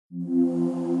We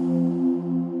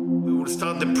will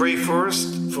start the pray first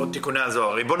for Tikkunei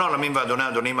Zohar. ריבון העולמים ואדוני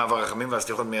אדונים אב הרחמים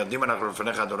והסליחות מיידים אנחנו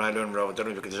לפניך אדוני אלוהינו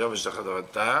ולאבותינו וקדושה ושתך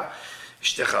תורתה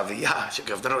אשתך אביה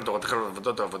שקרבתנו לתורתך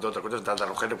ולעבודות העבודות הקודש נתת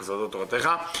לנו חלק בסודות תורתך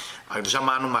הקדושה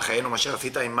מענו מחיינו מה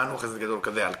שעשית עמנו חסד גדול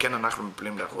כזה על כן אנחנו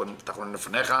מפלים תחתונים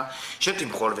לפניך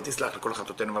שתמחול ותסלח לכל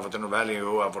חטאותינו ואבותינו ואל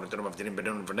יהיו עוונותינו מבדילים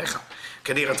בינינו לבניך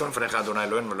כן יהי רצון לפניך אדוני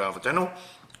אלוהינו ולאבותינו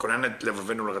כונן את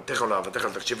לבבינו לרתך ולאהבתך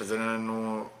לתקשיב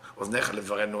אזנינו אוזניך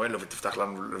לדברנו אלו ותפתח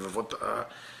לנו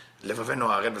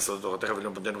לבבינו הערל בסודות תורתך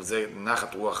ולאום פנינו זה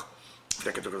נחת רוח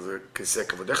כתוב כיסא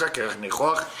כבודיך, כרך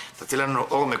ניחוח, תציל לנו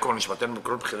אור מקור נשמתנו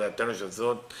בכל בחילתנו של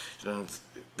זאת,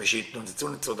 ושיתנוצצו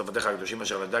נצרות עבדיך הקדושים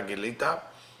אשר לדע גילית,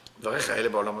 דבריך אלה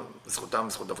בעולם, זכותם,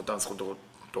 זכות אבותם, זכות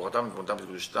תורתם, תמותם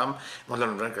וקדושתם, מאוד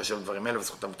לנו לבן כאשר דברים אלה,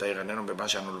 וזכותם תאיר עינינו במה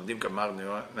שאנו לומדים, כמר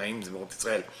נעים זמירות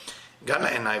ישראל. גל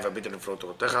לעיניי והביט אל נפלאות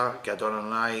תורתך, כי אדון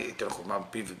אדוני ייתן חוכמה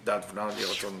בפיו ודעת ונעל יהי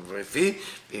רצון ופי,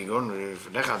 ויגון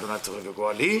לפניך אדוני צורך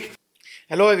וגואלי.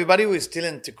 Hello everybody, we're still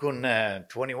in Tikkun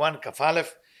 21, Kaf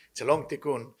Aleph. It's a long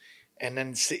Tikkun. And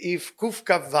then Seif Kuf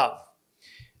Kaf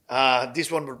Vav.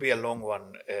 This one will be a long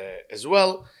one as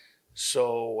well.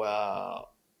 So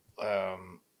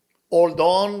hold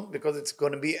on, because it's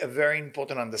going to be a very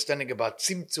important understanding about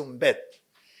Tzimtzum Bet,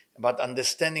 about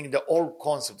understanding the whole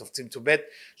concept of Tzimtzum Bet.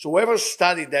 So whoever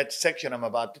studied that section I'm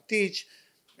about to teach,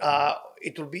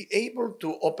 it will be able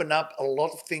to open up a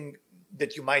lot of things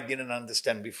that you might didn't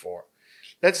understand before.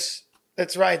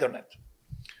 Let's write on it.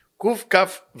 Kuf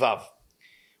Kaf Vav.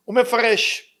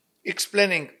 Umefaresh,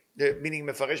 explaining the meaning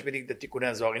Mefaresh, meaning the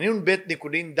Tikkunei Zohar. Inun bet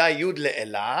nikudin da yud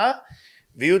le'ela,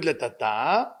 v'yud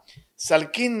le'tata,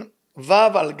 salkin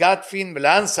vav al gatfin,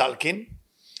 v'lan salkin,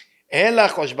 ela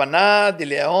choshbana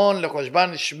dileon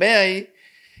lechoshban shmei,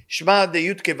 shma de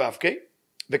yud kevavke,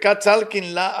 v'kat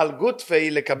salkin la al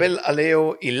gutfei lekabel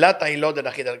aleo ilat ha'ilod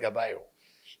anachid al gabayo.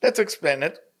 Let's explain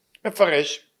it.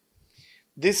 Mefaresh.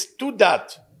 This two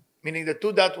dot, meaning the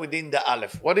two dot within the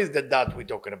Aleph. What is the dot we're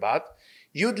talking about?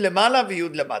 Yud lemala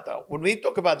v'yud lemata. When we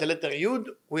talk about the letter Yud,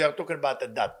 we are talking about the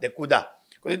dot, the kuda.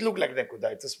 Because it looks like the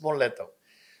kuda, it's a small letter.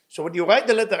 So when you write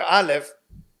the letter Aleph,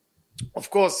 of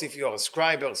course, if you're a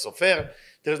scribe or sofer,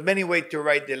 there's many ways to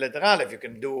write the letter Aleph. You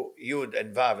can do Yud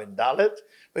and Vav and Dalet,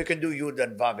 or you can do Yud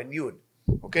and Vav and Yud.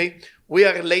 Okay? We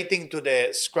are relating to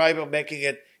the scribe making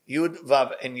it Yud,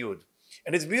 Vav, and Yud.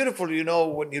 And it's beautiful, you know,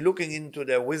 when you're looking into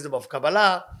the wisdom of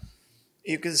Kabbalah,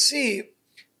 you can see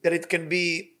that it can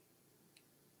be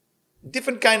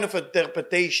different kind of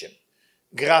interpretation,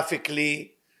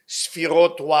 graphically,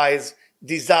 sphirot-wise,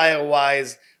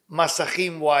 desire-wise,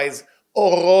 masachim-wise,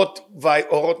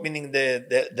 orot meaning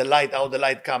the light, how the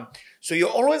light comes. So you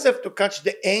always have to catch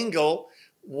the angle,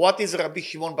 what is Rabbi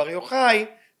Shimon Bar Yochai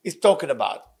is talking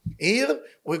about. Here,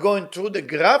 we're going through the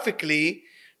graphically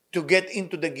to get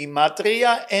into the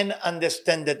gematria and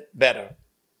understand it better.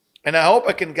 And I hope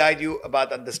I can guide you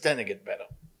about understanding it better.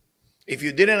 If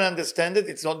you didn't understand it,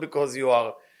 it's not because you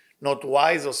are not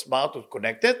wise or smart or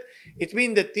connected. It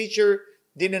means the teacher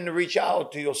didn't reach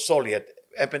out to your soul yet.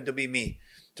 It happened to be me.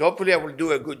 So hopefully I will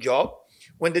do a good job.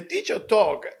 When the teacher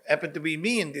talk, happened to be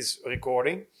me in this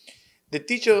recording, the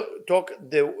teacher talk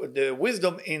the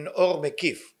wisdom in Or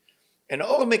Mekif. And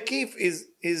Or Mekif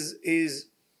is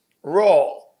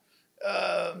raw,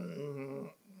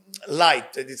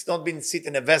 light, that it's not been sit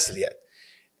in a vessel yet.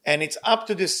 And it's up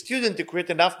to the student to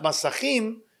create enough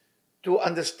masachim to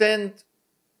understand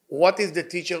what is the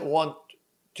teacher want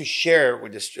to share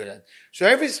with the student. So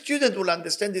every student will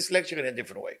understand this lecture in a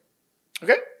different way.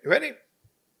 Okay, you ready?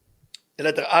 The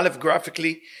letter Aleph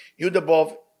graphically, Yud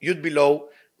above, Yud below,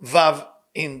 Vav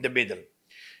in the middle.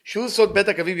 Shu sod bet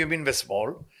hakavim yamin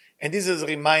v'smol, and this is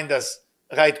remind us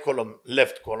right column,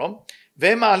 left column.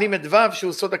 והם מעלים את ו'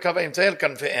 שהוא סוד הקו האמצעי על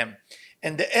כנפיהם.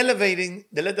 And they're elevating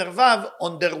the letter Vav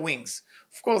on their wings.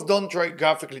 Of course, don't try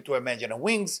graphically to imagine a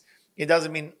wings. It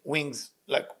doesn't mean wings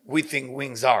like we think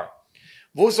wings are.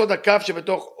 והוא סוד הקו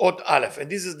שבתוך אות א'. And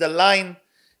this is the line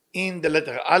in the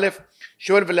letter Aleph.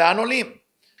 שואל ולאן עולים?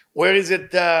 Where is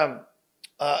it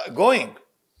going?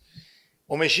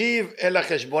 הוא משיב אל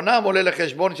החשבונם, עולה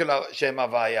לחשבון של שם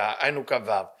הוויה, היינו קו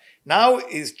ו'. Now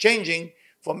is changing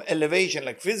from elevation,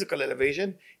 like physical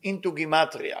elevation, into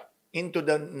gematria, into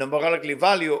the numerically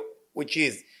value, which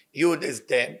is Yud is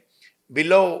 10,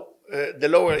 below the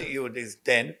lower Yud is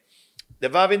 10, the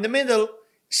Vav in the middle,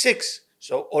 6.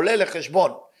 So, ole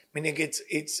lecheshbon, meaning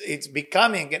it's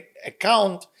becoming a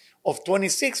count of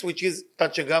 26, which is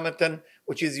Tachagamatan,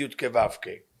 which is Yud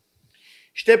Kevavke.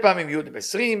 שתי פעמים י'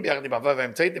 ב-20, ביחד עם הו'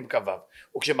 האמצעית עם כו'.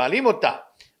 וכשמעלים אותה,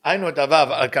 היינו את הו'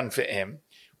 על כנפיהם,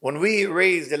 when we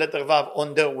raise the letter Vav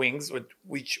on their wings,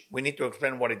 which we need to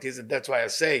explain what it is, and that's why I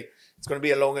say it's going to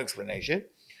be a long explanation.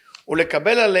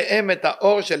 ולקבל עליהם את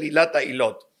האור של עילת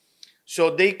העילות.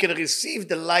 So they can receive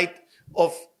the light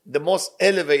of the most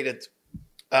elevated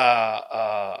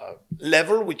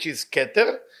level, which is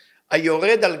Keter,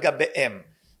 היורד על גביהם,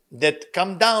 that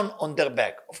come down on their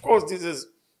back. Of course, this is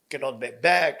cannot be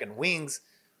back and wings.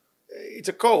 It's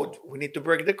a code. We need to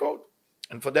break the code.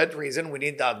 And for that reason, we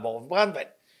need the Admor of Brandwein.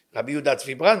 רבי יהודה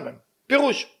צבי ברנדמן.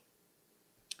 פירוש.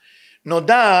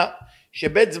 נודע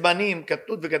שבית זמנים,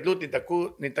 קטנות וגדלות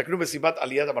נתקנו בסיבת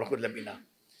עליית המלכות לבינה.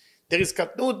 There is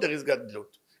קטנות, there is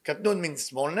גדלות. קטנות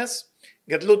means smallness,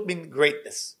 גדלות means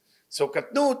greatness. So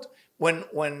קטנות, when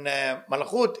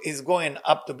Malchut is going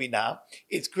up to Binah,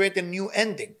 it's creating a new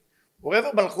ending.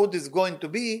 Wherever Malchut is going to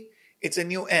be, it's a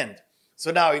new end.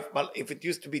 So now, if it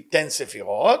used to be 10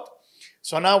 Sefirot,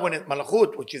 so now when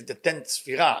Malchut, which is the 10th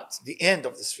Sefirah, it's the end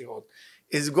of the Sefirot,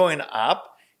 is going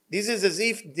up, this is as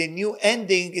if the new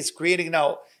ending is creating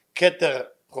now Keter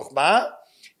Chokhmah,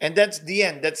 and that's the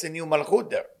end, that's the new Malchut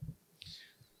there.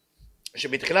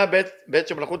 שבתחילה בעת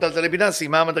שמלכות עלתה לבינה,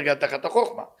 סיימה המדרגה תחת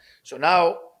החוכמה. So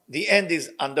now, the end is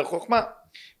under חוכמה.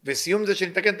 וסיום זה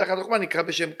שנתקן תחת חוכמה נקרא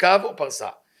בשם קו או פרסה.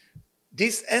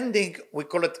 This ending, we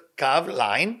call it קו,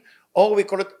 line, or we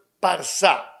call it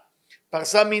parsa.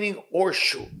 Parsa meaning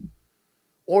horseshoe.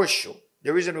 Horseshoe.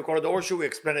 The reason we call it horseshoe, we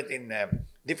explain it in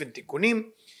different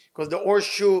tikkunim, because the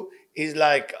horseshoe is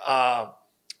like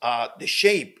the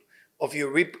shape of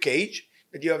your rib cage,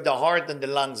 that you have the heart and the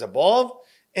lungs above,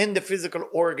 and the physical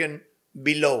organ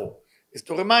below. Is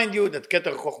to remind you that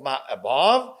Keter Chokhmah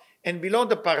above, and below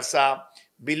the parsa,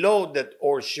 below that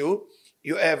horseshoe,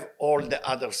 you have all the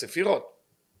other sefirot.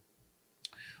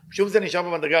 שוב זה נשאר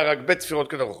במדרגה רק בית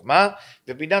ספירות כתר חוכמה,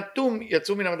 ובינה תום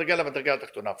יצאו מן המדרגה למדרגה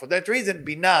התחתונה. For that reason,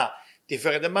 בינה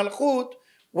תפארת המלכות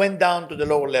went down to the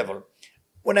lower level.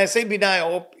 When I say בינה, I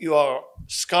hope you are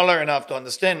scholar enough to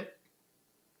understand.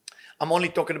 I'm only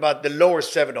talking about the lower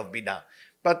 7 of בינה.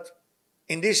 But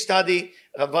in this study,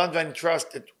 Rav Brandwein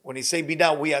trusts that when he say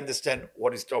בינה, we understand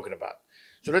what he's talking about.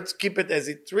 So let's keep it as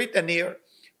it's written here.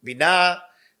 בינה,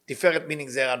 תפארת meaning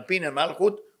זעיר אנפין, and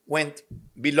מלכות went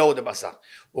below the מסך.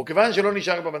 וכיוון שלא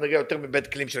נשאר במדרגה יותר מבית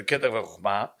כלים של כתר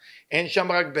וחוכמה, אין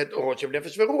שם רק בית אורות של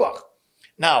נפש ורוח.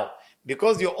 Now,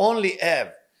 because you only have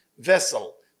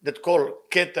vessel that call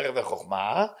כתר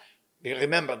וחוכמה,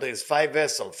 remember there is 5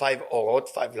 vessels, 5 orot,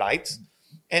 5 lights,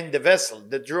 and the vessel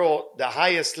that draw the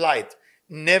highest light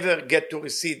never get to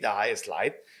receive the highest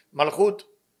light. Malchut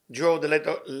draw the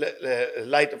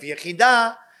light of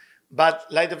Yechidah, but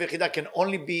light of Yechidah can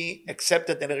only be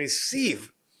accepted and received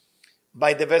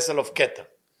by the vessel of Keter.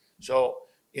 So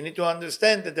you need to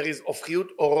understand that there is Ofchiyut,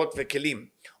 Orot, Vekelim,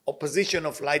 opposition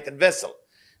of light and vessel.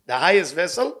 The highest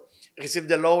vessel receives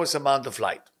the lowest amount of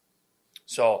light.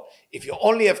 So if you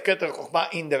only have Keter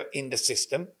Chokhmah in the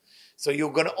system, so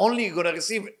you're only gonna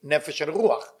receive Nefesh and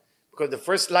Ruach, because the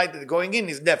first light that's going in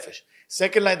is Nefesh.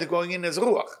 Second light that's going in is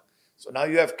Ruach. So now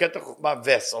you have Keter Chokhmah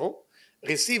vessel,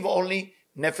 receive only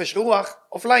Nefesh Ruach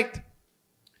of light.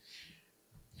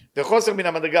 וחוסר מן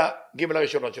המדרגה ג'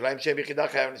 הראשונות שלהם, שהם יחידה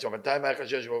חייב נשום, בינתיים היה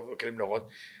חשש שבו כלים נורות,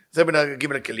 זה בין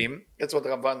ג' הכלים, that's what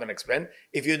Rav Brandwein explained.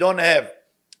 If you don't have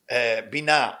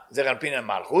בינה, זר אנפין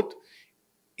ומלכות,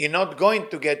 you're not going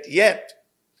to get yet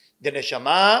the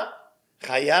נשמה,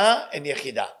 חיה and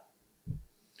יחידה.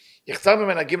 יחסר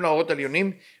ממנה ג' האורות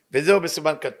עליונים, וזהו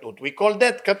בסימן קטנות. We call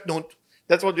that קטנות,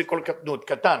 that's what we call קטנות,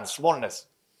 קטן, smallness.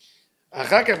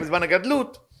 אחר כך בזמן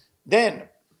הגדלות, then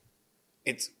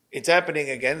it's happening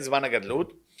again, זמן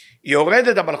הגדלות,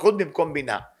 יורדת המלכות במקום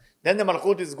בינה. Then the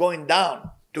malchut is going down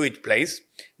to its place,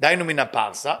 דהיינו מן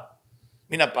הפרסה,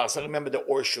 remember the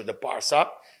horseshoe, the parsa.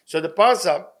 So the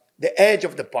parsa, the edge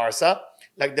of the parsa,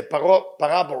 like the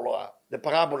parabola,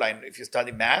 if you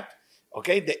study math,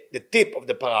 okay, the tip of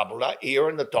the parabola, here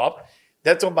on the top,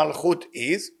 that's what malchut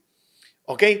is,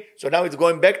 okay, so now it's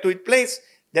going back to its place.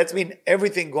 That means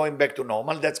everything going back to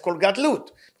normal. That's called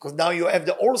gadlut, because now you have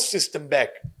the whole system back.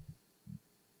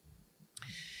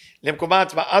 למקומה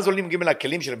עצמה, אז עולים ג'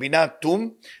 הכלים של בינה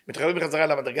תום, מתחברים בחזרה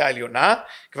למדרגה העליונה,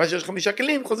 כיוון שיש 5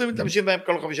 כלים, חוזרים ומתלבשים בהם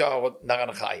כל 5 אורות נר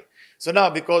הנחי. So now,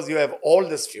 because you have all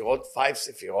the ספירות, 5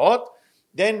 ספירות,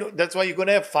 then that's why you're going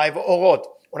to have 5 אורות.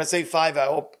 When I say 5, I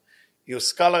hope you're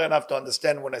scholar enough to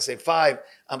understand when I say 5,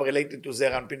 I'm related to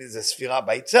זעיר אנפין is a ספירה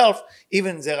by itself,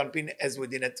 even זעיר אנפין as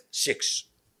within it 6.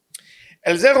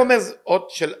 אל זה רומז אות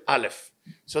של א'.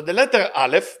 So the letter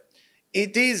א',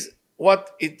 it is what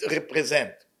it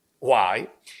represents. Why?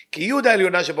 כי י'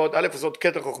 העליונה שבאות א' זאת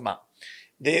כתר חוכמה.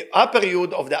 The upper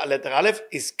י' of the letter א'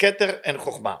 is כתר and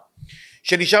חוכמה.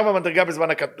 שנשאר במדרגה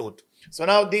בזמן הקטנות. So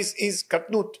now this is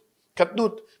katnut,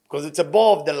 because it's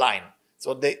above the line.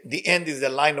 So the end is the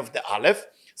line of the aleph.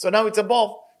 So now it's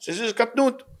above. So this is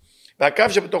katnut. והקו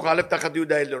שבתוך האלף תחת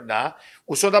י' העליונה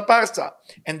הוא סוד הפרסה.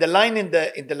 And the line in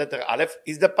the letter aleph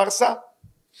is the פרסה.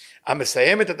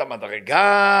 המסיימת את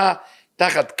המדרגה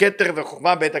תחת כתר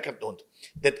וחוכמה בעת הקטנות.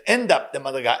 That end up, the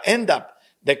מדרגה, end up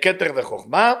the כתר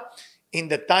וחוכמה in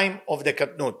the time of the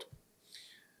קטנות.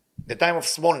 The time of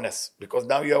smallness, because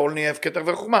now you only have כתר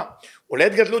וחוכמה.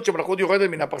 ולעת גדלות שמלכות יורדת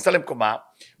מן הפרסה למקומה,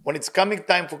 when it's coming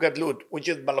time for גדלות, which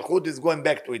is מלכות is going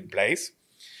back to its place,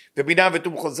 ובינה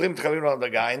ותום חוזרים מתחברים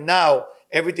למדרגה, and now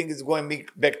everything is going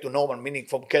back to normal, meaning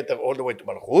from כתר all the way to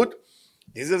מלכות,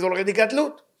 this is already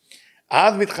גדלות.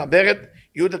 אז מתחברת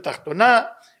י' התחתונה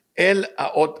אל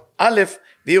האות א',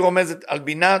 והיא רומזת על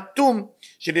בינה תום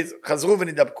שחזרו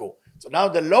ונדבקו. So now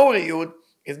the lower י'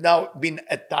 is now been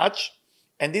attached,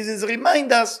 and this is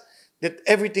remind us that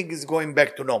everything is going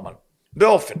back to normal.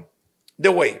 באופן,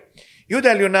 the way. י'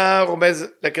 העליונה רומז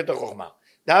לכתר חוכמה.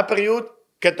 The upper י'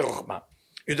 כתר חוכמה.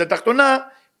 י' התחתונה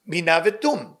בינה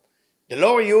ותום. The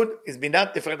lower י' is בינה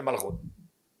תפארת המלכות.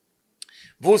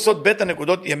 והוא סוד בית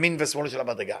הנקודות ימין ושמאל של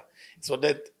המדרגה. So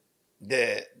that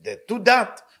the two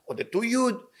dot or the two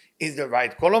yud is the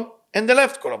right column and the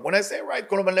left column. When I say right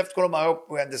column and left column, I hope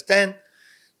we understand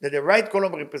that the right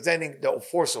column representing the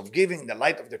force of giving, the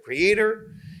light of the creator,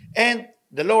 and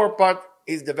the lower part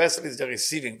is the vessel, is the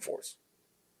receiving force.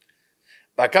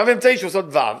 והקו האמצעי שהוא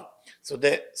סוד ו', so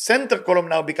the center column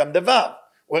now become the ו'.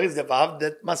 Where is the ו'?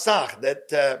 That masach,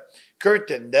 that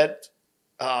curtain, that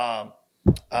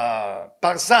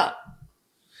פרסה,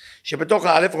 שבתוך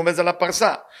האלף רומז על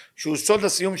הפרסה, שהוא סוד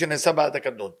הסיום שנעשה בעד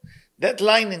הקטנות. That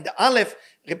line in the aleph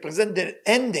represents the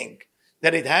ending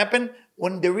that it happened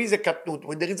when there is a katnut,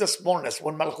 when there is a smallness,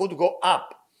 when מלכות go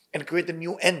up and create a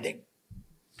new ending.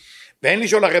 ואין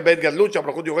לשאול אחרי בית גדלות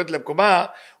שהמלכות יורדת למקומה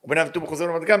ובינה ותום חוזר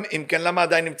למדרגה, אם כן למה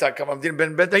עדיין נמצא קו מבדיל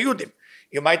בין בית היהודים?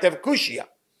 You might have kushia,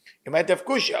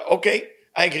 okay,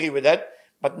 I agree with that,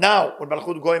 but now when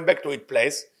מלכות going back to its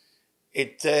place,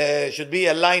 it should be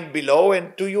a line below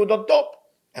and two yud on top,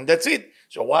 and that's it.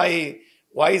 So why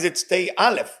is it stay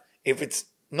aleph if it's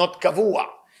not kavua,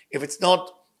 if it's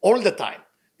not all the time?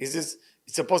 It's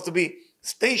supposed to be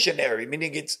stationary,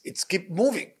 meaning it's keep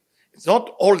moving. It's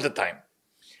not all the time.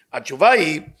 התשובה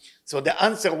היא, so the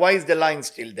answer, why is the line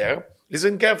still there?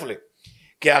 Listen carefully.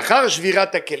 כי אחר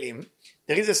שבירת הכלים,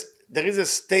 there is a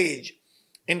stage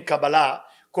in Kabbalah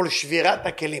called שבירת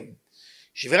הכלים.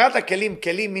 שבירת הכלים,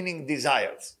 כלים meaning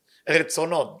desires,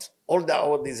 רצונות, all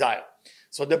our desire.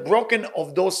 So the broken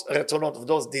of those רצונות, of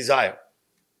those desire.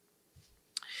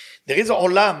 There is a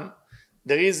olam,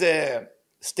 there is a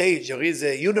stage, there is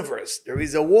a universe, there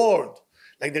is a world,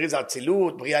 like there is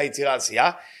Atzilut, Bria, Yitzira,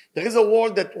 Asiya. There is a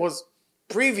world that was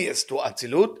previous to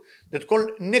Atzilut that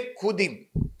called Nekudim.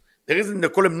 The reason they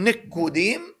call them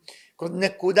Nekudim, because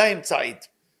Nekuda Imtzait.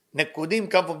 Nekudim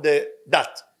come from the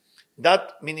dat.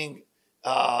 Dat meaning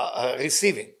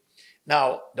receiving.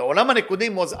 Now, the Olam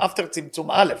HaNekudim was after Tzimtzum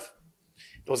Aleph.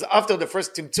 It was after the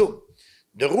first Tzimtzum.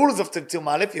 The rules of Tzimtzum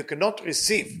Aleph, you cannot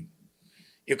receive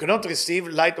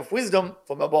light of wisdom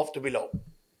from above to below.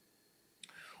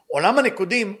 Olam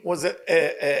HaNekudim was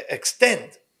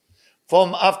extend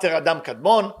from after Adam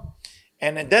Kadmon,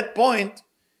 and at that point,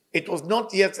 it was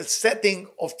not yet a setting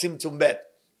of Tzimtzum Bet.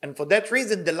 And for that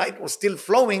reason, the light was still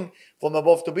flowing from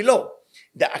above to below.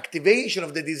 The activation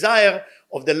of the desire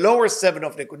of the lower seven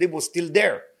of Nekudim was still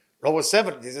there. Lower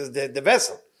seven, this is the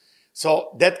vessel.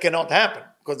 So that cannot happen,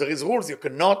 because there is rules. You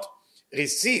cannot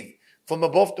receive from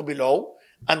above to below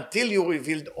until you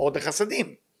revealed all the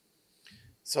chasadim.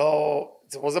 So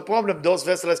there was a problem. Those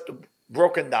vessels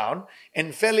broken down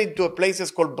and fell into a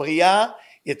places called Bria,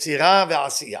 Yetzira,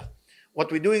 Ve'asiya.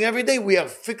 What we're doing every day, we are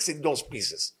fixing those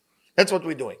pieces. That's what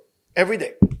we're doing. Every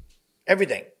day. Every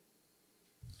day.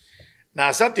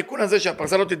 נעשה תיקון הזה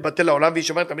שהפרסה לא תתבטל לעולם והיא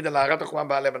שומרת תמיד על הערת החומה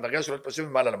בעליה בדרגה שלא תתפשט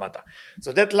ממעלה למטה.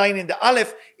 So that line in the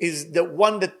aleph is the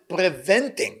one that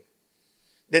preventing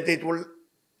that it will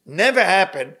never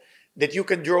happen that you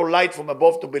can draw light from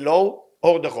above to below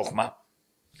or the חוכמה.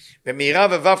 ומאירה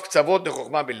ווו קצוות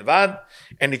לחוכמה בלבד,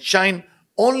 and it shine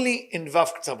only in וו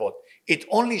קצוות. It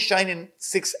only shine in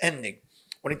six ending.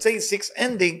 When it says six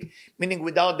ending, meaning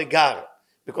without the gar,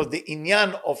 because the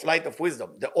inyan of light of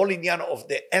wisdom, the all inyan of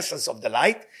the essence of the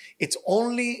light, it's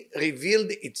only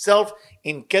revealed itself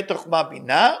in keter chokma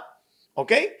bina,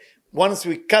 okay? Once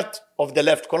we cut off the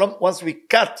left column, once we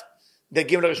cut the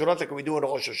gimel rishonot like we do in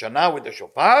Rosh Hashanah with the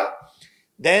shofar,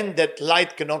 then that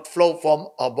light cannot flow from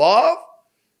above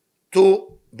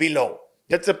to below.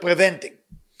 That's a preventing.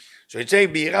 So it says,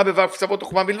 "B'ira bevav k'tzavot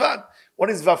chokma bilvad." What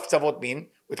does vav k'tzavot mean?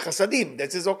 with Chasadim.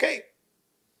 That is okay.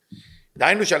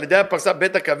 דהיינו שעל ידי הפרסה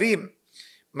בית הקווים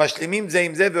משלימים זה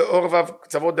עם זה ואור וו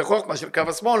קצוות דחוכמה של קו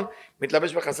השמאל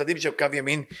מתלבש בחסדים של קו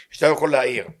ימין שאתה יכול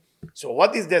להאיר. So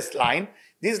what is this line?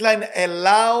 This line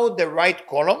allow the right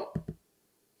column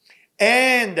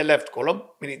and the left column,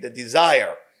 meaning the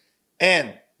desire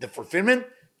and the fulfillment,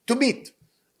 to meet.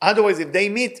 Otherwise, if they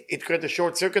meet, it creates a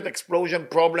short circuit, explosion,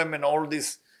 problem, and all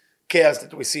this chaos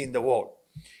that we see in the world.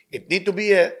 It needs to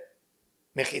be a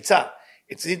mechitza.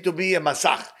 It needs to be a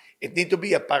masach. It needs to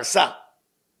be a parsa.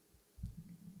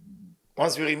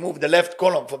 Once we remove the left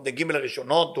column from the Gimel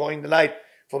Rishonot, drawing the light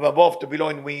from above to below,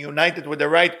 and we unite it with the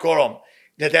right column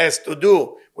that has to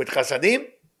do with Chasadim,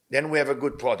 then we have a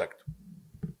good product.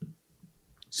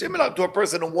 Similar to a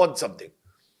person who wants something.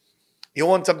 You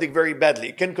want something very badly.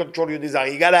 You can't control your desire.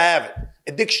 You gotta have it.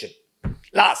 Addiction.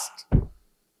 Lust.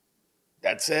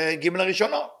 That's Gimel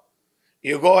Rishonot.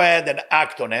 You go ahead and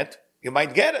act on it, you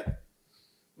might get it.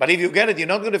 But if you get it, you're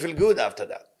not going to feel good after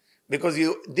that. Because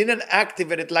you didn't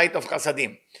activate light of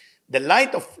Chasadim. The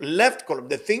light of left column,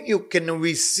 the thing you can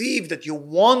receive that you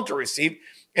want to receive,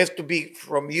 has to be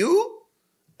from you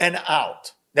and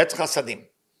out. That's Chasadim.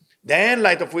 Then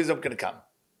light of wisdom can come.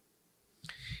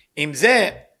 עם זה,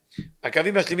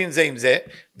 הקווים משלימים זה עם זה,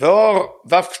 ואור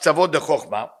וו קצוות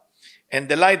דחוכמה, and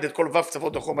the light that כל וו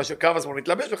קצוות דחוכמה של קו השמאל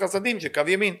מתלבש בחסדים של קו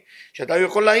ימין, שאתה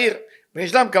יכול להאיר,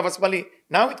 ונשלם קו השמאלי.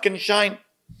 Now it can shine.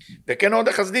 וכן עוד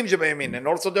החסדים שבימין, and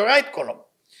also the right column.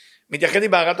 מתייחד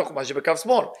עם בהרת החוכמה שבקו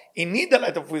שמאל. You need the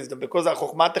light of wisdom, because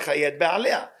החוכמה תחייד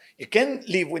בעליה. You can't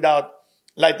live without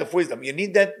light of wisdom. You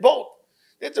need that both.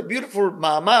 That's a beautiful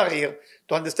ma'amar here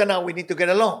to understand how we need to get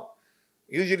along.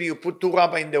 Usually you put two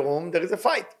rabbis in the room, there is a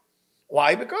fight.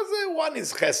 Why? Because one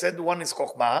is chesed, one is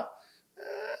chokhmah.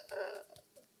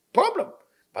 Problem.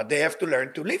 But they have to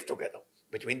learn to live together.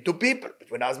 Between two people,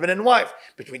 between husband and wife,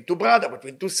 between two brothers,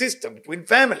 between two sisters, between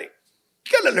family.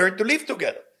 You gotta learn to live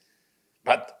together.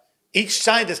 But each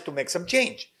side has to make some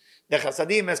change. The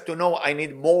Chasadim has to know, I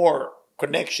need more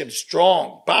connection,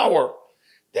 strong, power.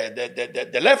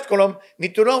 The left column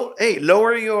need to know, hey,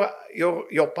 lower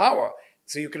your power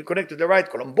so you can connect to the right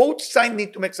column. Both sides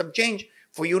need to make some change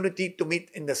for unity to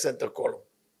meet in the center column.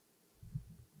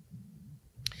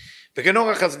 וכן אור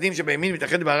החסדים שבימין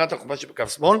מתאחד בהרת החוכמה שבקו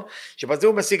שמאל, שבזה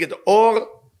הוא משיג את אור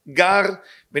גר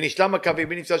ונשלם הקו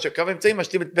ימין נפסל של קו אמצעי,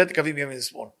 משלים את בית הקווים ימין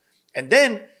ושמאל. And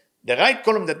then the right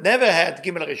column that never had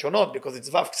גימל הראשונות, because it's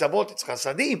וו קצוות, it's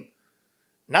חסדים,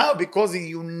 now because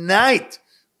you unite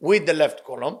with the left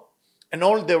column, and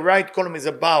all the right column is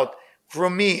about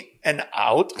from me and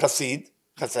out,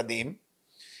 chasadim,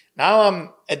 now I'm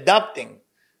adapting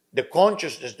the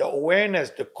consciousness, the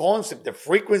awareness, the concept, the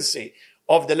frequency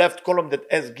of the left column that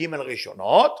has Gimel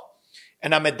Rishonot,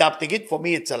 and I'm adapting it. For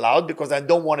me, it's allowed because I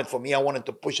don't want it for me. I wanted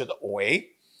to push it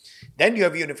away. Then you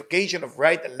have unification of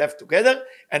right and left together,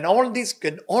 and all this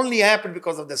can only happen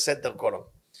because of the center column.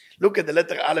 Look at the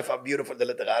letter Aleph, how beautiful the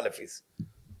letter Aleph is.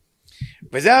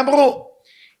 וזה אמרו,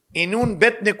 אינון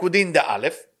בית נקודין דה א',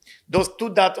 those two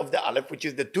dots of the Aleph, which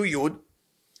is the two יוד,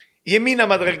 ימין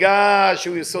המדרגה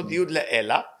שהוא יסוד יוד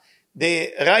לאלה,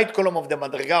 the right column of the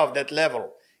מדרגה of that level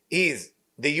is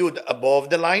the יוד above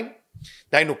the line,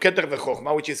 דהיינו כתר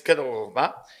וחוכמה, which is כתר וחוכמה,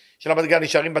 של המדרגה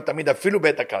נשארים בה תמיד אפילו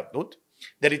בעת הקטנות,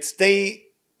 that it stay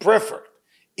perfect,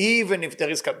 even if there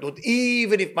is קטנות,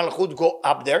 even if מלכות go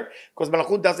up there, because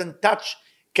מלכות doesn't touch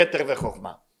כתר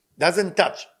וחוכמה, doesn't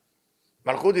touch.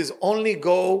 Malchut is only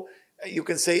go, you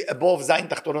can say above Zayin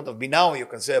Tachtonot of Bina, or you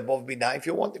can say above Bina if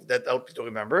you want, if that helps you to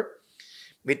remember.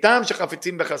 Mitam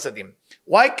shechafetzim bechasadim.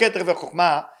 Why Keter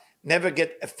v'Chokhmah never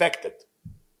get affected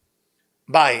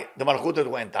by the Malchut that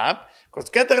went up?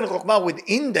 Because Keter and Chokhmah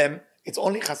within them, it's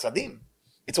only chasadim.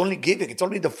 It's only giving. It's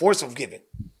only the force of giving.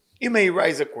 You may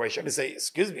raise a question and say,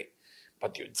 excuse me,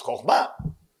 but it's Chokhmah.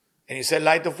 And you say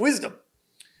light of wisdom.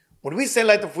 When we say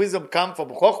light of wisdom come from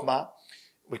Chokhmah,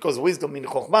 because wisdom in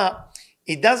Chokhmah,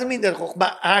 it doesn't mean that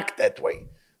Chokhmah act that way.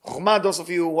 Chokhmah, those of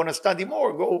you who want to study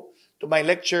more, go to my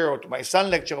lecture or to my son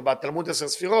lecture about Talmud Asher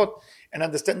Sfirot and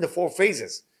understand the four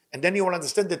phases. And then you will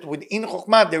understand that within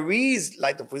Chokhmah there is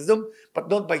light of wisdom, but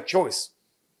not by choice,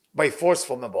 by force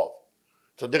from above.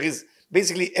 So there is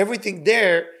basically everything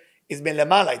there is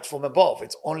melamala, it's from above.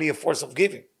 It's only a force of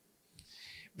giving.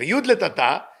 The Yud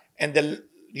letata, and the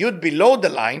Yud below the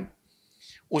line,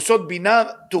 usod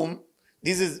bina tum.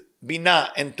 This is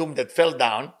Bina and Tum that fell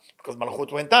down because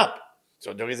Malchut went up.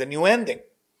 So there is a new ending.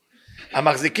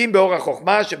 המחזיקים באור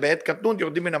החוכמה שבעת קטנות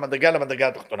יורדים מן המדרגה למדרגה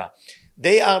התחתונה.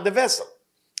 They are the vessel.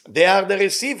 They are the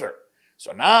receiver.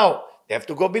 So now they have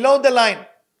to go below the line.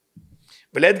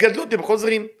 ולעת גדלות הם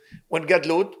חוזרים. When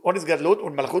גדלות, what is גדלות?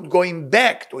 When Malchut going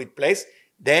back to its place,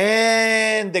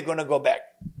 Then they're going to go back.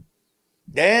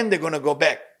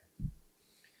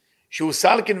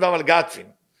 Shusalkin vav gatfin.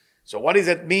 So what does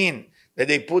that mean? That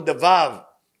they put the vav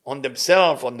on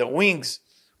themselves, on their wings?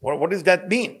 What does that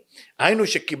mean? היינו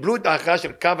שקיבלו את ההכרעה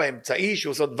של קו האמצעי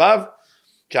שעושות וו,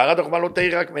 שהערת החוכמה לא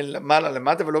תאיר רק מלמעלה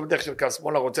למטה ולא בדרך של קו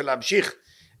שמאלה רוצה להמשיך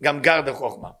גם גרד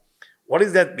החוכמה. What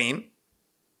does that mean?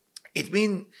 It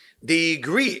means they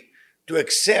agree to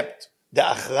accept the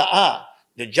הכרעה,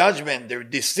 the judgment, the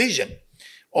decision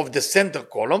of the center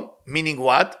column, meaning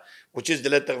what? Which is the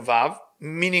letter vav,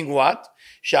 meaning what?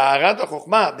 שהערת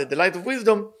החוכמה, the light of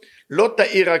wisdom, לא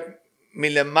תאיר רק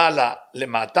מלמעלה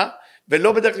למטה,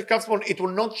 ולא בדרך כלל קו שמאל, it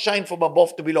will not shine from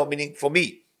above to below, meaning for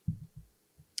me.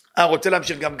 רוצה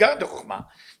להמשיך גם גרד החוכמה,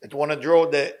 that want to draw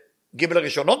the גיבל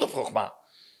הראשונות of חוכמה,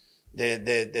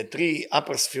 the three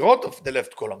upper ספירות of the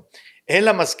left column,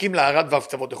 אלא מסכים להערת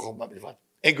והקצוות החוכמה בלבד.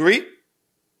 Agree?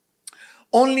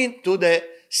 Only to the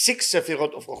 6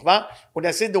 ספירות of חוכמה. When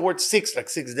I say the word 6, like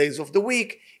 6 days of the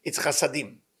week, it's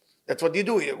chasadim. That's what you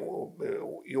do.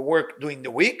 You work during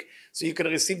the week, so you can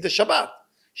receive the Shabbat.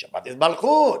 Shabbat is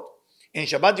malchut. In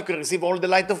Shabbat, you can receive all the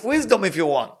light of wisdom if you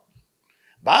want.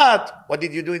 But what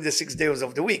did you do in the 6 days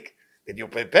of the week? Did you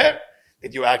prepare?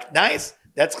 Did you act nice?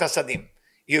 That's chasadim.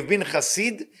 You've been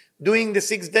chassid doing the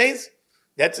 6 days?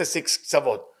 That's a 6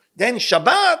 ksavot. Then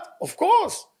Shabbat, of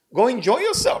course, go enjoy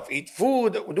yourself. Eat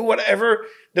food, do whatever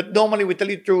that normally we tell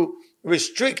you to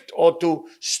restrict or to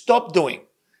stop doing.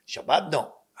 Shabbat,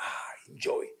 no.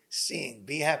 Enjoy, sing,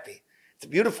 be happy. It's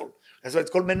beautiful. That's why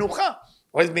it's called menucha.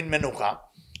 What has been menucha?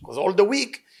 Because all the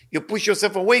week you push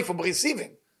yourself away from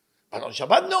receiving. But on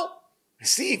Shabbat, no.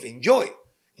 Receive, enjoy.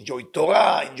 Enjoy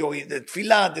Torah, enjoy the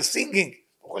tefillah, the singing.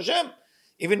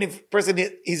 Even if person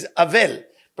is avel,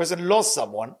 person lost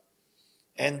someone,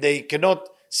 and they cannot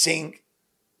sing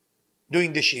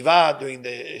during the Shiva, during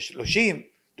the Shloshim,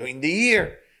 during the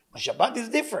year. On Shabbat is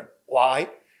different. Why?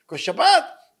 Because Shabbat,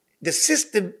 the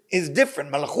system is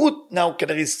different. Malchut now can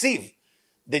receive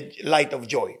the light of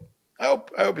joy. I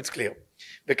hope it's clear.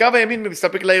 בקו הימין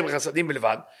מסתפק להעיר בחסדים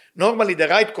בלבד. Normally the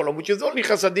right column, which is only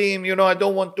חסדים, I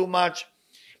don't want too much,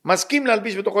 מסכים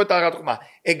להלביש בתוכו את הערת חוכמה.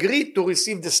 Agreed to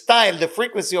receive the style, the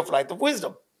frequency of light of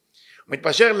wisdom.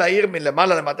 מתפשר להעיר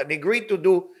מלמעלה למטה. And agreed to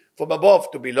do from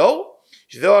above to below,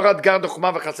 שזהו הערת גרד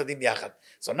החוכמה וחסדים יחד.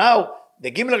 So now, the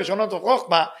גימל הראשונות of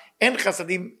חוכמה, אין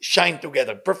חסדים shine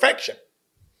together. Perfection.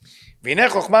 והנה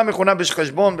חוכמה מכונה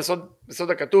בחשבון,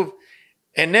 בסוד הכתוב,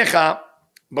 עיניך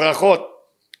ברכות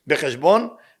בחשבון,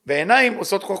 ועיניים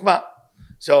עושות חוכמה.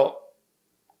 So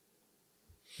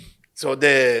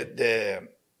the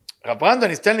Rav Brandon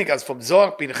is telling us from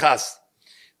Zohar Pinchas,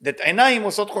 that עיניים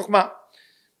עושות חוכמה,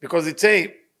 because it say,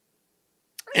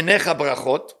 עיניך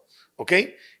ברכות,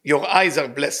 okay? Your eyes are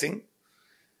blessing,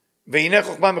 והנה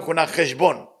חוכמה מכונה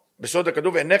חשבון, בסוד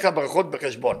הכתוב, עיניך ברכות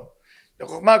בחשבון. The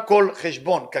חוכמה כל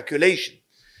חשבון, calculation.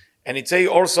 And it say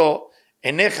also,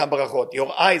 עיניך ברכות,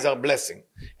 your eyes are blessing.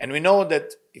 And we know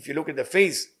that if you look at the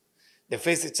face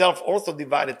itself also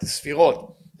divided to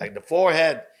ספירות, like the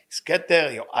forehead is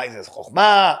keter, your eyes is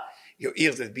חוכמה, your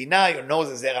ears is בינה, your nose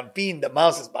is זעירנפין, the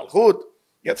mouth is מלכות.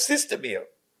 You have system here.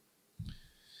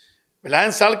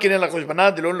 ולאן סלקין אל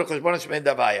החשבונה, דלון לחשבון השמי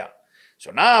דביה.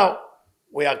 So now,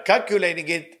 we are calculating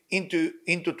it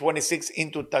into 26,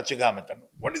 into Tachigametan.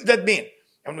 What does that mean?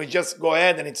 And we just go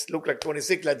ahead and it looks like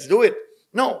 26, let's do it?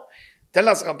 No. Tell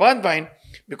us Rav Brandwein,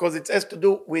 because it has to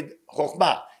do with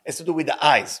Chokhmah, has to do with the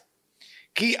eyes.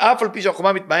 כי אף על פי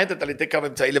שהחוכמה מתמעטת על ידי קו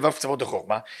אמצעי לבב קצוות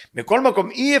החוכמה, מכל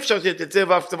מקום אי אפשר שתצא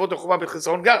לבב קצוות החוכמה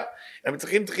בחסרון גר. הם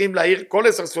צריכים להעיר כל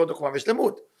 10 ספירות החוכמה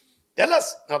ושלמות. Tell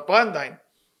us, Rav Brandwein,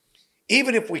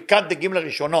 even if we cut the גימל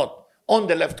הראשונות on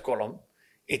the left column,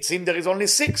 it seems there is only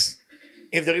 6.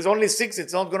 If there is only 6,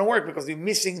 it's not going to work because you're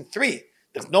missing 3.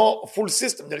 There's no full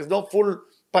system. There is no full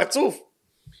partzuf.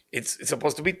 It's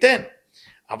supposed to be 10.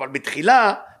 אבל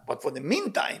בתחילה, but for the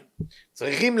meantime,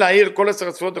 צריכים להעיר כל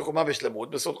 10 ספירות החוכמה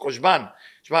ושלמות, בסוד חושבן,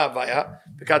 שמה הוויה,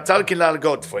 וכעצל כלה על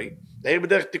גודפוי, להעיר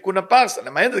בדרך תיקון הפרסה,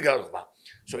 למעט את גרד החוכמה.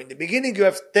 So in the beginning you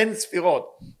have 10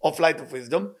 ספירות of light of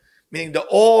wisdom, meaning the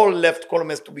all left column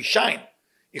has to be shine.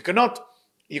 You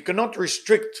cannot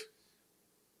restrict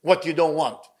what you don't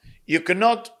want. You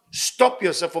cannot stop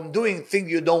yourself from doing things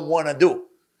you don't want to do.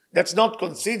 That's not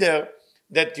considered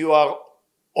that you are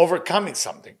overcoming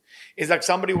something. It's like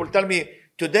somebody will tell me,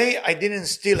 today I didn't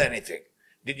steal anything.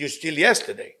 Did you steal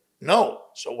yesterday? No.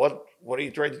 So what are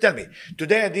you trying to tell me?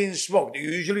 Today I didn't smoke. Do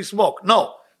you usually smoke?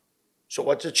 No. So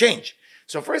what's the change?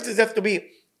 So first it has to be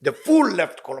the full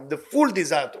left column, the full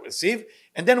desire to receive.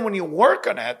 And then when you work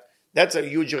on it, that's a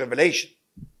huge revelation.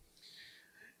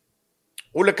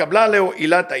 ולקבלה לו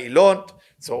עילת העילות,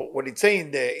 So what it's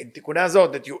saying in Tikkunei Zohar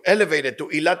that you elevated to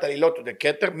Ilat Alilot to the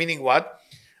Keter, meaning what?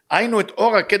 Ainu et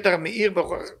Or HaKeter Meir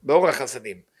Be'or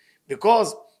HaChasadim.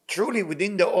 Because truly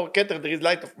within the Or Keter there is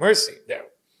light of mercy there.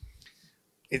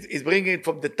 It's bringing it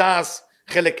from the Tas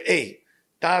Chelek A.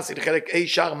 Tas in Chelek A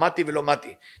Shar Mati Velo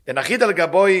Mati. The Nachid Al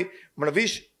Gaboi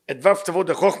Mlavish et Vav Tzavot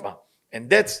HaChochma.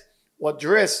 And that's what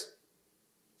dress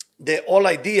the whole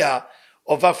idea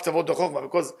of Vav Tzavot HaChochma.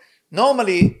 Because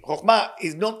normally Chochma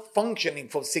is not functioning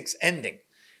for 6 ending.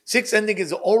 6 ending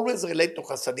is always related to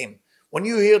Chasadim. When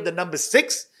you hear the number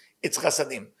 6, it's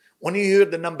Chasadim. When you hear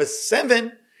the number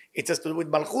 7, it has to do with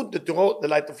Malchut, the Torah, the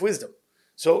light of wisdom.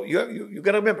 So you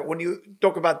got to remember, when you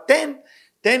talk about 10,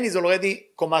 10 is already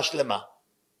Komash Lema.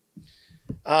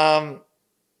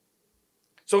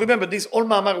 So remember, this all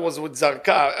Ma'amar was with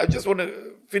Zarka. I just want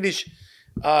to finish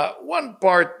one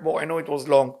part more. I know it was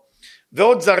long.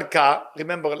 Ve'od Zarka,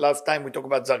 remember last time we talked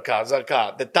about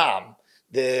Zarka, the Tam,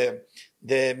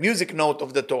 the music note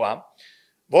of the Torah.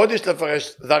 ועוד יש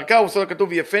לפרש, זרקה הוא סוד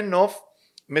כתוב יפה נוף,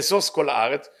 משוש כל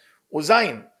הארץ,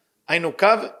 וזין, היינו קו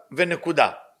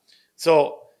ונקודה.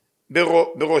 So,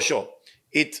 בראשו.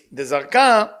 The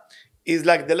zarka is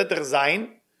like the letter zayin,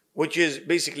 which is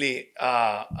basically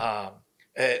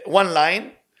one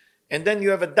line, and then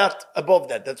you have a dot above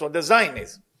that. That's what the zayin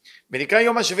is. ונקרא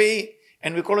יום השביעי,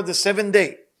 and we call it the 7th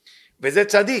day. וזה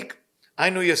צדיק,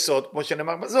 היינו יסוד, כמו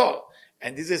שנאמר בזוהר.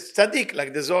 And this is tzaddik,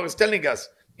 like the Zohar is telling us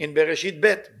in Bereshit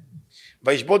Bet.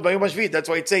 וישבות ביום השביעי. That's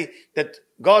why it say that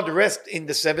God rests in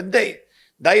the 7th day.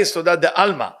 דה יסודה דה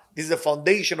עלמא. This is the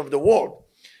foundation of the world.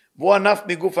 והוא ענף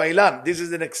מגוף האילן. This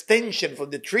is an extension for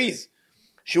the trees.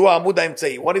 שהוא העמוד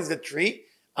האמצעי. What is the tree?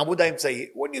 עמוד האמצעי.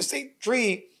 When you say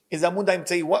tree is עמוד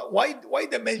האמצעי, why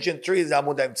they mention tree is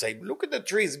עמוד האמצעי? Look at the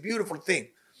tree, it's a beautiful thing.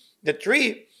 The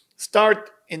tree start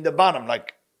in the bottom,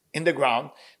 like in the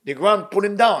ground pull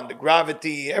him down, the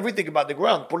gravity, everything about the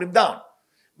ground pull him down.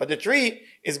 But the tree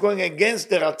is going against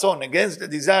the ratzon, against the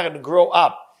desire to grow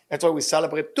up. That's why we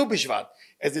celebrate Tu B'Shvat,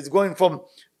 as it's going from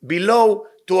below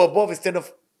to above instead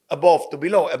of above to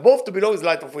below. Above to below is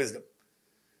light of wisdom.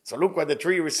 So look what the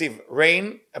tree receives: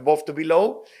 rain above to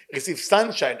below, receives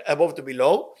sunshine above to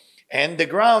below, and the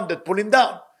ground that pull him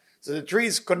down. So the tree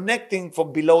is connecting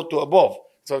from below to above.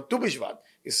 So Tu B'Shvat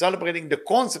is celebrating the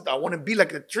concept, I want to be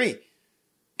like the tree.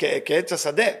 כעץ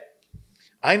השדה.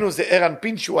 היינו זעיר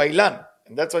אנפין שהוא האילן.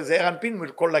 And that's why זעיר אנפין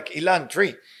will call like אילן,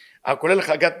 tree. הכולל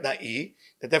חגת נאי,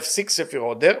 that have 6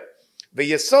 ספירות there,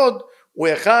 ויסוד הוא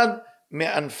אחד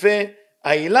מענפי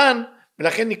האילן,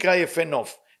 ולכן נקרא יפה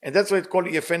נוף. And that's why it's called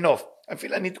יפה נוף. I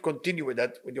feel I need to continue with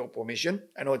that, with your permission.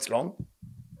 I know it's long.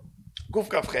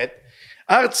 קכ"ח,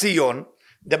 הר ציון,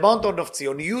 the mountain of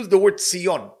Zion. You use the word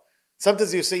Zion.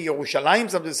 Sometimes you say Yerushalayim,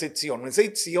 sometimes you say Zion. When you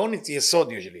say Zion, it's Yesod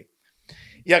usually.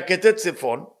 ירכתי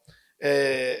צפון,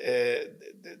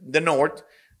 the north,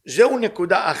 זהו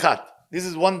נקודה אחת. This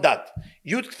is one dot.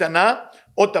 יוד קטנה,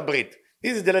 אות הברית.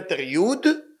 This is the letter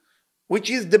Yud, which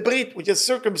is the Brit, which is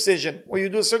circumcision. When you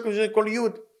do circumcision, called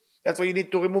Yud. That's why you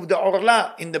need to remove the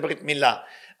Orla in the Brit Milah.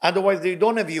 Otherwise, you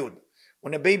don't have Yud.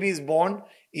 When a baby is born,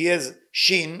 he has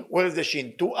Shin. Where is the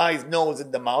Shin? 2 eyes, nose,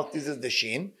 and the mouth. This is the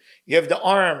Shin. You have the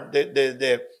arm,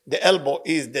 the elbow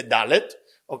is the Dalet,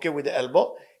 okay, with the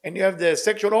elbow. And you have the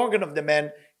sexual organ of the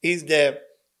man is the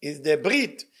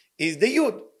Brit, is the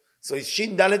Yud. So it's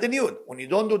Shin, Dalet, and Yud. When you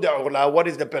don't do the Orla, what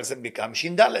is the person become?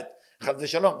 Shin, Dalet. Chaz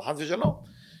v'shalom, Chaz v'shalom.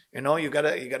 You know, you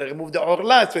gotta remove the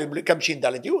Orla, so you become Shin,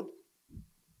 Dalet, Yud.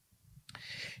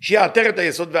 שהיא עטרת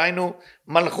היסוד והיינו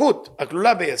מלכות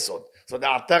הכלולה ביסוד. So the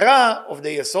עטרה of the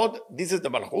יסוד, this is the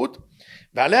מלכות,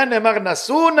 ועליה נאמר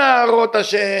נשאו נהרות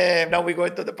השם. Now we go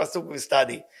into the pasuk we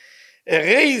study.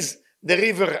 Raise the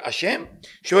river השם,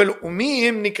 שואל ומי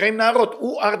הם נקראים נהרות?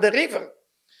 Who are the river?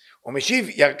 ומשיב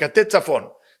ירכתי צפון.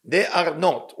 They are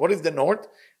north. What is the north?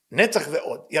 נצח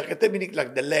ועוד. ירכתי meaning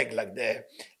like the leg, like the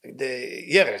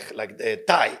ירך, like the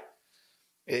thigh.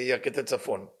 ירכתי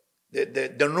צפון.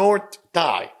 The north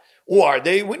thigh. Who are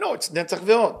they? We know it's נצח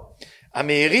ועוד.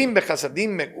 המאירים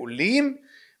בחסדים מגולים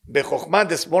בחוכמה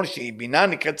דשמאל שהיא בינה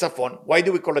נקראת צפון. Why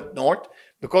do we call it north?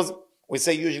 Because we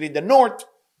say usually the north.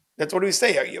 That's what we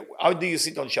say. How do you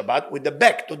sit on Shabbat? With the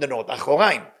back to the north.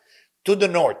 אחוריים. To the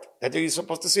north. That you're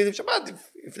supposed to sit on Shabbat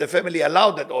if the family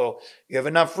allowed that or you have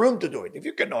enough room to do it. If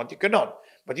you cannot, you cannot.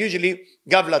 But usually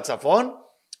גב לצפון,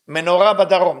 menorah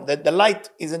בדרום. That the light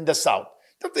is in the south.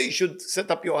 That's why you should set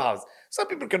up your house. Some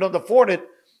people cannot afford it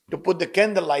to put the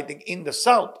candle lighting in the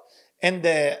south and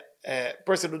the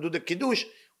person who do the kiddush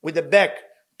with the back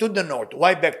to the north.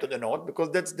 Why back to the north? Because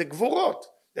that's the gvurot.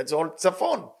 That's all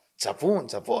tzafon.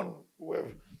 Tzafon.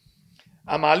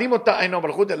 המעלים אותה אינו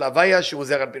מלכות אלא הוויה שהוא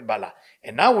זרע אנפין בעלה.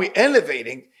 And now we're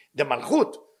elevating the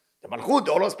malchut, the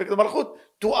whole aspect of malchut,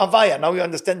 to avaya. Now you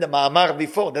understand the ma'amar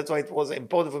before. That's why it was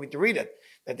important for me to read it.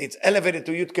 That it's elevated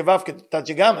to Yud Kevav to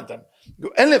Tachigamatan.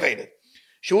 You elevate it.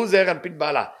 שהוא זרע אנפין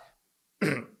בעלה.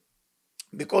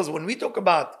 Because when we talk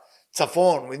about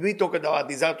tzafon, when we talk about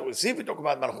desire to receive, we talk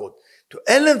about malchut. To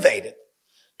elevate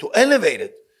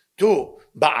it to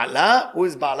בעלה, who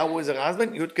is בעלה, who is her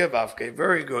husband, י' כ' ו' כ',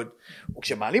 very good.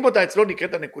 וכשמעלים אותה אצלו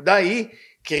נקראת הנקודה היא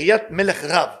קריית מלך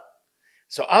רב.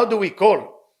 So how do we call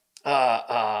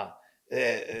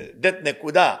that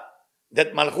נקודה,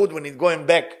 that malchut when it's going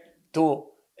back to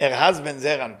her husband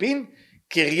זר אנפין?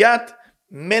 קריית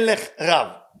מלך רב.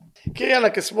 קריה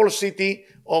like a small city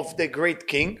of the great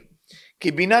king.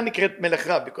 כי בינה נקראת מלך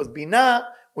רב, because בינה,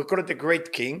 we call it the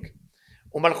great king,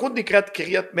 ומלכות נקראת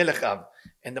קריית מלך רב.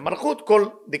 And the malchut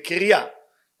called the Kirya,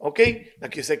 okay?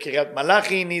 Like you say, Kiryat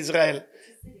Malachi in Israel.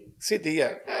 City,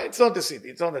 yeah. It's not a city,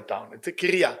 it's not a town. It's a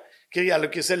Kirya. Kirya,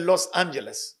 like you say, Los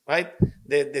Angeles, right?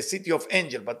 The city of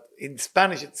angel, but in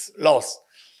Spanish it's Los.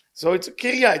 So it's a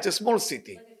Kirya, it's a small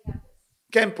city.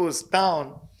 Campus,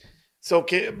 town. So,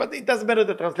 but it doesn't matter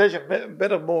the translation,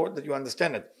 better more that you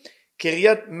understand it.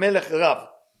 Kiryat Melech Rav.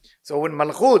 So when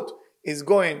malchut is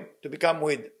going to become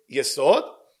with Yesod,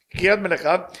 קריית מלך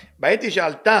רב, בעת היא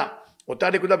שעלתה אותה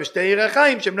נקודה בשתי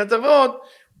ירחיים שהם נצח ועוד,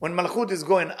 when malchut is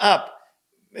going up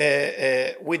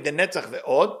with the נצח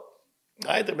ועוד,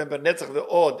 right? Remember נצח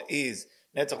ועוד is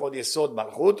נצח עוד יסוד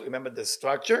מלכות, remember the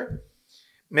structure,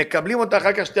 מקבלים אותה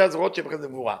אחר כך שתי הזרועות שבחסד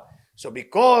וגבורה. So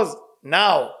because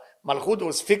now malchut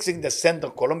was fixing the center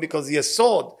column, because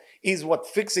יסוד is what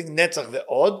fixing נצח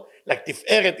ועוד, like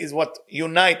תפארת is what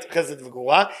unite חסד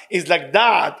וגבורה, is like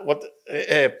that what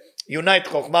unite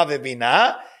חוכמה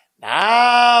ובינה.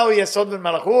 Now יסוד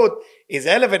ומלכות is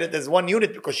elevated as one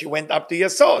unit because she went up to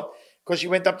יסוד. Because she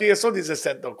went up to יסוד is the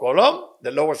center column,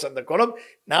 the lower center column.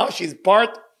 Now she's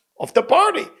part of the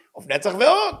party of נצח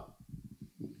ועוד.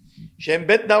 שהם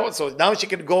בית נערות, so now she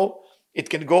can go, it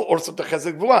can go also to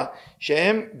חסד גבורה.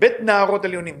 שהם בית נערות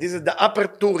עליונים. This is the upper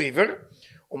two river.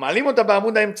 ומעלים אותה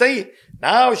בעמוד האמצעי.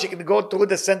 Now she can go through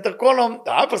the center column,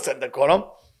 the upper center column.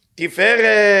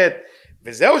 תפארת.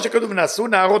 וזהו שכתוב נעשו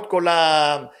נערות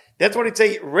קולם. That's what it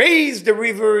say, raise the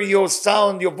river your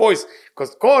sound, your voice.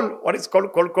 Because קול, what is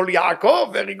קול? קול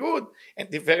יעקב, very good. And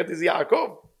תפארת is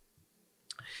יעקב.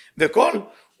 וקול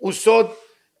הוא סוד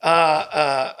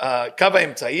קו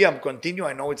האמצעי, I'm continue,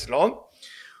 I know it's long.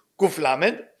 ק"ל,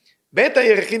 בית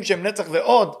הירחים שהם נצח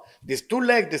ועוד, these two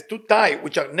legs, these two thigh,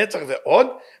 which are נצח ועוד,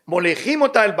 מוליכים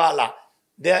אותה אל בעלה.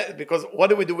 Because what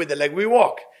do we do with the leg? We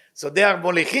walk. So they are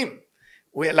מוליכים.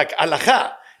 We are like הלכה.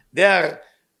 They are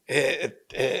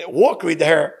walk with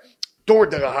her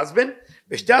toward her husband.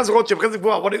 ושתי הזרועות של חסד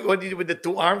וגבורה, what do you do with the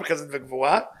two arms, חסד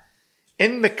וגבורה?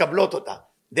 הן מקבלות אותה.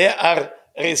 They are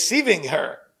receiving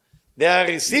her. They are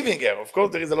receiving her. Of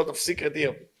course, there is a lot of secret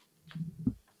here.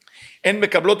 הן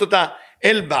מקבלות אותה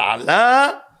אל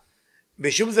בעלה,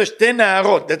 ושום זה שתי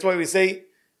נערות. That's why we say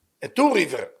a two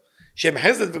river. שהם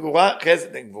חסד וגבורה, חסד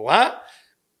וגבורה,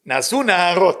 נעשו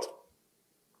נערות.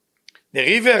 The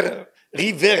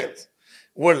rivers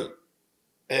will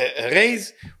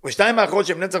raise, ושתיים האחרות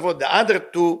שהם נצח ועוד, the other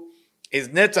two is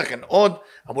נצח and עוד,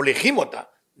 המוליכים אותה.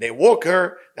 They walk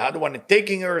her, the other one is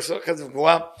taking her, חסד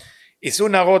וגבורה, יישאו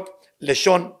נערות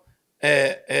לשון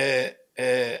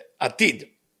עתיד.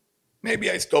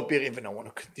 Maybe I stop here even I want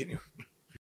to continue.